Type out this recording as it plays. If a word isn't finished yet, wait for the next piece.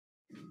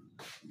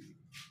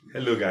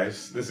Hello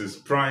guys, this is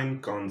Prime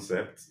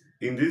Concept.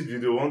 In this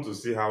video, we want to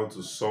see how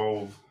to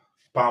solve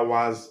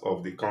powers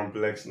of the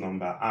complex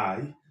number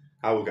I,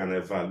 how we can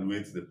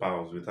evaluate the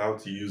powers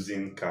without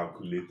using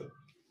calculator.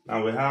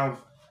 Now we have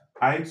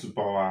I to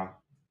power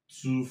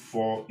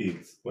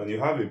 248. When you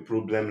have a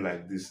problem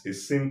like this, a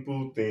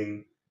simple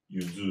thing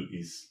you do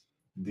is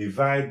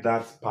divide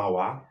that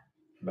power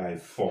by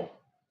 4.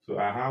 So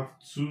I have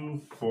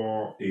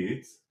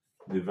 248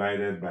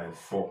 divided by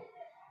 4.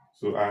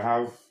 So I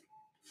have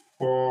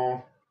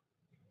 4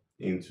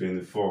 in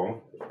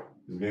 24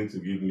 is going to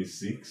give me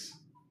 6.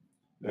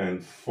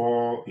 And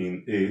 4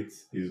 in 8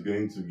 is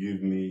going to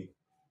give me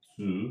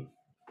 2.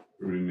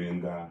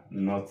 Remainder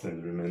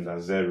nothing,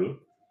 remainder 0.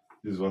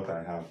 This is what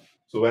I have.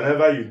 So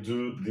whenever you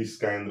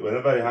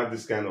have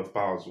this kind of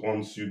powers,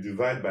 once you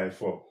divide by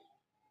 4,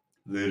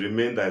 the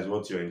remainder is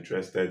what you're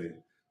interested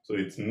in. So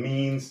it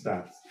means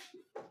that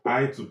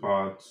I to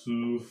power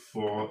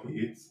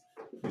 248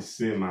 is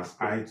same as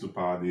I to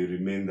power the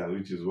remainder,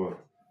 which is what?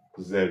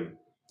 0.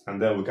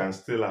 And then we can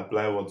still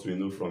apply what we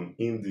know from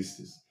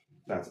indices.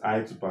 That's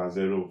I to power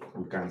 0,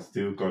 we can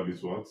still call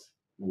it what?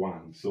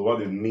 1. So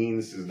what it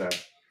means is that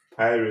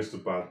I raised to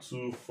power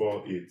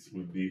 248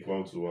 would be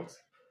equal to what?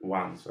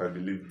 1. So I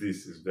believe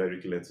this is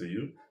very clear to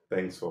you.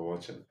 Thanks for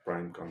watching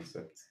Prime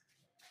Concept.